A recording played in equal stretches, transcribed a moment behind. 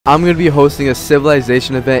I'm going to be hosting a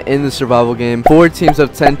civilization event in the survival game. 4 teams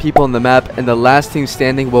of 10 people on the map, and the last team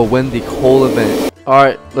standing will win the whole event.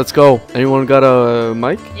 Alright, let's go. Anyone got a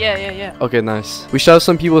mic? Yeah. Okay, nice. We should have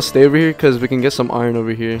some people stay over here because we can get some iron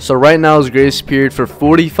over here. So right now is grace period for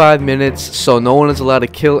 45 minutes. So no one is allowed to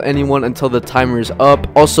kill anyone until the timer is up.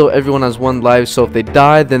 Also, everyone has 1 life. So if they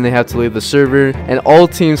die, then they have to leave the server. And all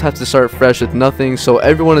teams have to start fresh with nothing. So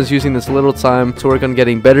everyone is using this little time to work on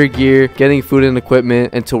getting better gear, getting food and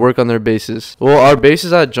equipment, and to work on their bases. Well, our base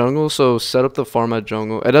is at jungle, so set up the farm at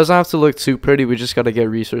jungle. It doesn't have to look too pretty. We just got to get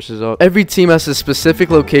resources up. Every team has a specific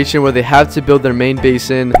location where they have to build their main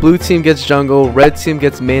base in. Blue team gets jungle, red team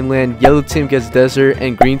gets mainland, yellow team gets desert,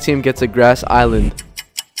 and green team gets a grass island.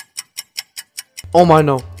 Oh my,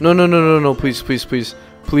 no, please,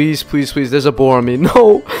 there's a boar on me.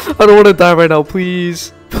 No, I don't want to die right now.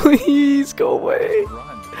 Please go away.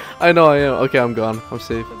 I know I am. Okay, I'm gone. I'm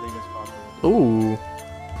safe. Ooh,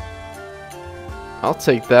 I'll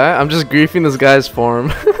take that. I'm just griefing this guy's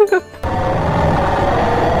farm.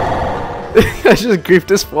 I just griefed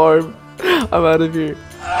this farm. I'm out of here.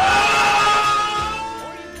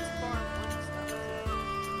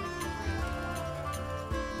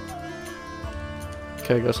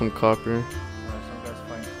 Okay, I got some copper.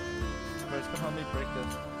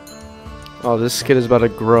 Oh, this kid is about to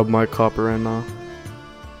grub my copper right now.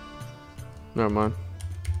 Never mind.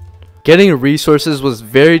 Getting resources was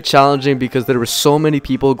very challenging because there were so many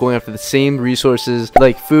people going after the same resources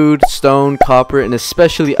like food, stone, copper, and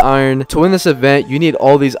especially iron. To win this event, you need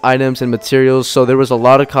all these items and materials, so there was a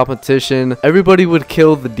lot of competition. Everybody would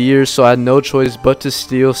kill the deer, so I had no choice but to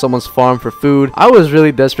steal someone's farm for food. I was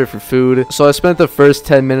really desperate for food, so I spent the first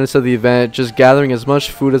 10 minutes of the event just gathering as much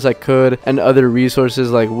food as I could and other resources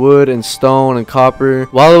like wood and stone and copper.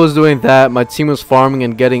 While I was doing that, my team was farming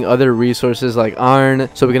and getting other resources like iron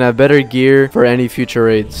so we can have better gear for any future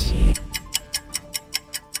raids.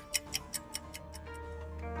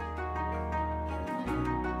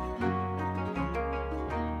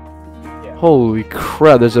 Holy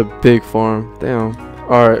crap, there's a big farm. Damn.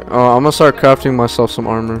 Alright, I'm gonna start crafting myself some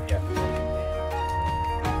armor.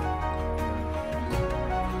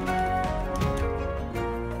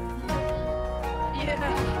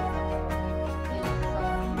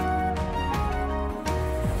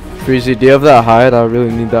 Freezy, do you have that hide? I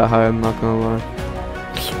really need that hide, I'm not gonna lie.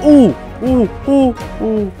 Ooh.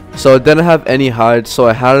 So I didn't have any hide, so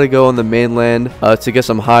I had to go on the mainland to get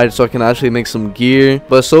some hide so I can actually make some gear.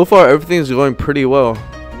 But so far, everything's going pretty well.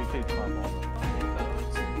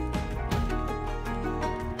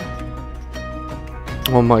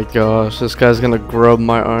 Oh my gosh, this guy's gonna grub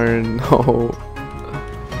my iron. No.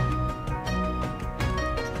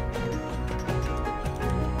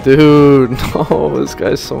 Dude, no, this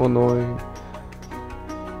guy's so annoying.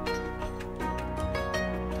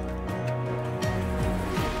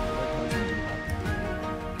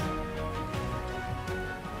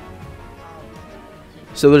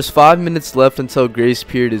 So there's 5 minutes left until grace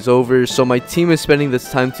period is over, so my team is spending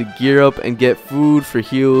this time to gear up and get food for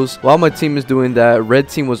heals. While my team is doing that, red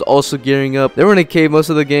team was also gearing up. They were in a cave most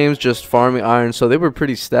of the games, just farming iron, so they were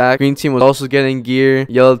pretty stacked. Green team was also getting gear.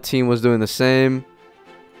 Yellow team was doing the same.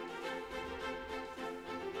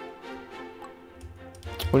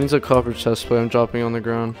 Who needs a copper chest plate? I'm dropping on the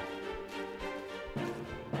ground.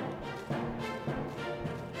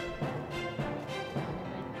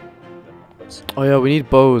 Oh yeah, we need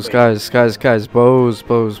bows, guys, bows.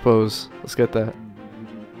 Let's get that.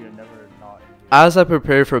 As I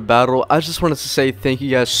prepare for battle, I just wanted to say thank you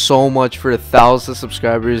guys so much for 1,000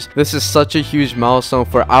 subscribers. This is such a huge milestone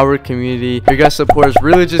for our community. Your guys' support is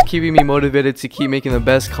really just keeping me motivated to keep making the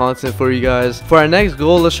best content for you guys. For our next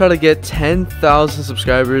goal, let's try to get 10,000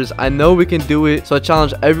 subscribers. I know we can do it, so I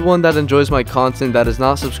challenge everyone that enjoys my content that is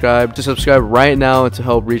not subscribed to subscribe right now and to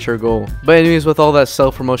help reach our goal. But anyways, with all that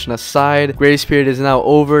self-promotion aside, grace period is now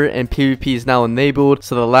over and PvP is now enabled,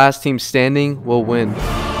 so the last team standing will win.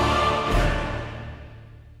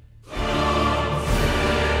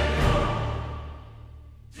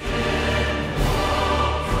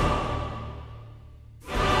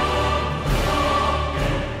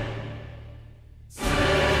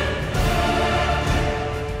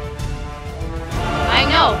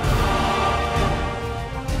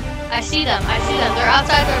 I see them. They're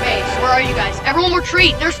outside their base. Where are you guys? Everyone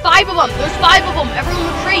retreat. There's 5 of them. Everyone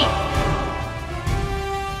retreat.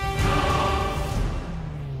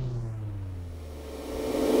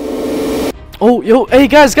 Oh, yo, hey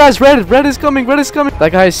guys, red is coming. That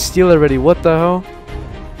guy is steel already. What the hell?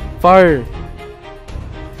 Fire.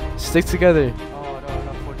 Stick together. Oh no,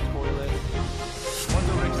 not for the toilet. One's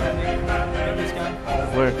over extending. This guy.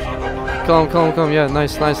 Where? Kill him. Yeah,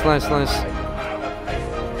 nice.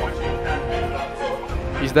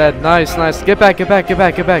 He's dead. Nice. Get back. Come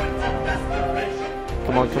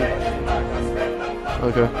on.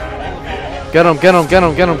 Okay. Get him.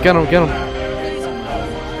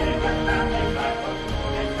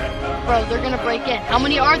 Bro, they're gonna break in. How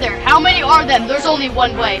many are there? How many are them? There's only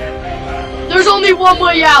one way. There's only one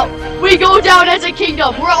way out. We go down as a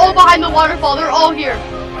kingdom. We're all behind the waterfall. They're all here.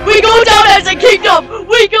 We go down as a kingdom.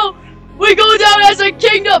 We go down as a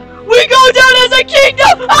kingdom.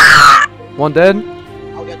 Ah! One dead.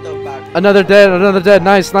 I'll get them back. Another dead.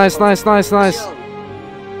 Nice. I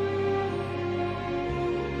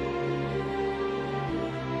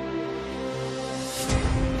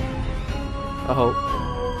hope.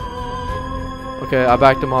 Okay, I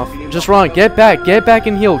backed him off. Just run. Get back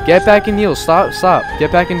and heal. Stop.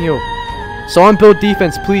 Get back and heal. Someone build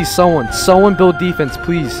defense, please. Someone build defense,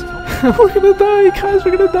 please. We're gonna die, guys.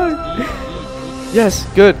 Yes,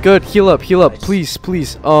 good. Heal up, please.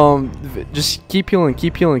 Just keep healing.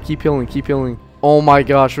 Oh my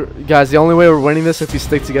gosh, guys. The only way we're winning this is if we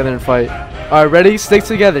stick together and fight. All right, ready? Stick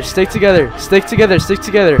together.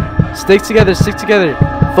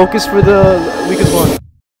 Focus for the weakest one.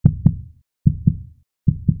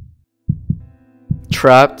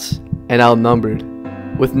 Trapped and outnumbered,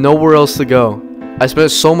 with nowhere else to go. I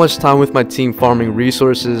spent so much time with my team farming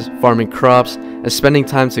resources, farming crops, and spending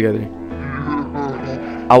time together.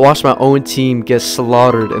 I watched my own team get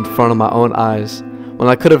slaughtered in front of my own eyes when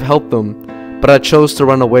I could have helped them, but I chose to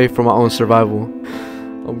run away from my own survival.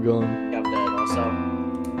 I'm gone. Yeah, I'm dead also.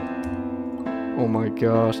 Oh my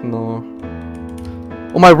gosh, no.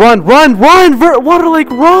 Oh my, run! Waterlake,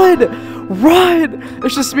 run!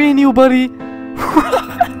 It's just me and you, buddy.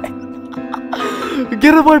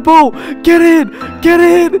 Get in my boat! Get in!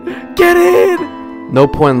 No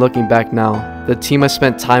point in looking back now. The team I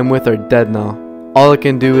spent time with are dead now. All I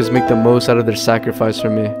can do is make the most out of their sacrifice for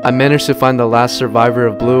me. I managed to find the last survivor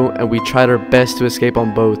of Blue, and we tried our best to escape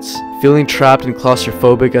on boats. Feeling trapped and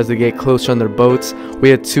claustrophobic as they get closer on their boats, we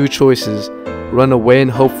had two choices: run away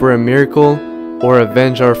and hope for a miracle, or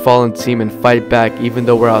avenge our fallen team and fight back even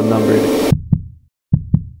though we're outnumbered.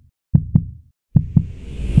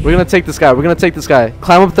 We're gonna take this guy.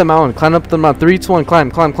 Climb up the mountain. 3, 2, 1,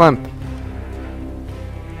 climb.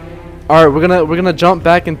 Alright, we're gonna jump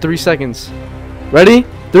back in 3 seconds. Ready?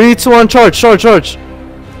 3, 2, 1, charge.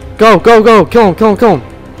 Go. Kill him.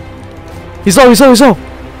 He's low.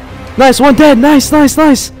 Nice, one dead. Nice.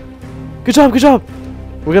 Good job.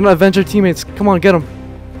 We're gonna avenge our teammates. Come on, get him.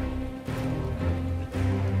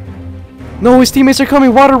 No, his teammates are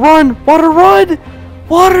coming. Water, run.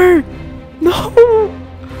 No.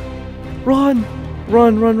 Run.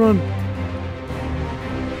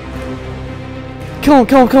 Kill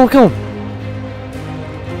him.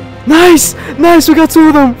 Nice. We got 2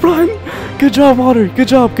 of them. Run. Good job, Water. Good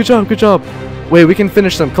job. Wait, we can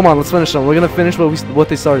finish them. Come on, let's finish them. We're gonna finish what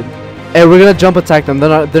they started. Hey, we're gonna jump attack them. They're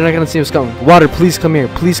not gonna see us coming. Water, please come here.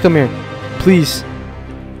 Please.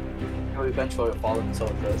 Eventually will fall into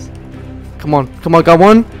this. Come on, got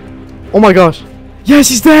one. Oh my gosh. Yes,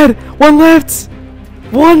 he's dead. One left.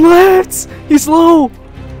 He's low.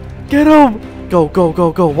 Get him. Go.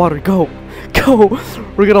 Water, go.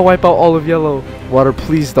 We're gonna wipe out all of yellow. Water,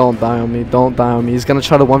 please don't die on me. He's gonna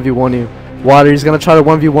try to 1v1 you. Water, he's gonna try to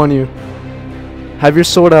 1v1 you. Have your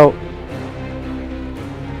sword out.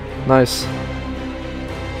 Nice.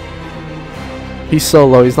 He's so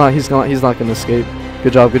low. He's not gonna escape.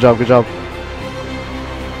 Good job.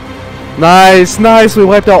 Nice. We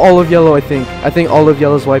wiped out all of yellow, I think. All of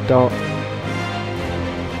yellow's wiped out.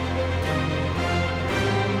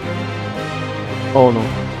 Oh no.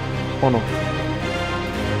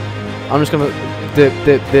 I'm just gonna dip.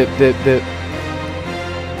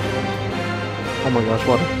 Oh my gosh,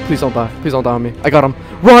 Water. Please don't die on me. I got him.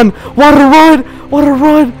 Run! Water, run!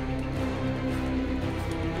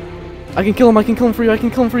 I can kill him for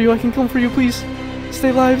you, please. Stay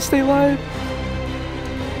alive.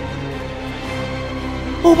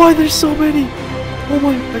 Oh my, there's so many. Oh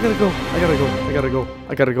my, I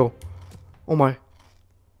gotta go. Oh my.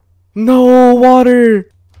 No, Water.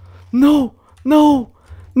 No,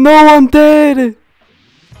 I'm dead.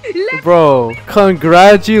 Bro,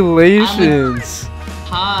 congratulations.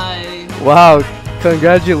 Hi. Wow,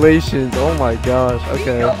 congratulations. Oh my gosh.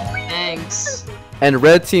 Okay. Thanks. and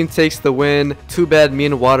red team takes the win. Too bad me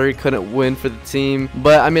and Water couldn't win for the team,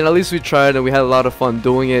 but I mean, at least we tried and we had a lot of fun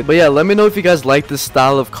doing it. But yeah, let me know if you guys like this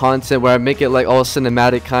style of content where I make it like all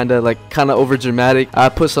cinematic, kind of over dramatic. I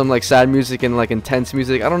put some like sad music and like intense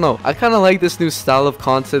music. I don't know, I kind of like this new style of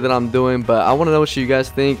content that I'm doing, but I want to know what you guys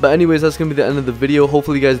think. But anyways, that's gonna be the end of the video.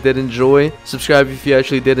 Hopefully you guys did enjoy. Subscribe if you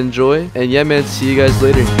actually did enjoy, and yeah man, see you guys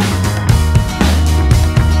later.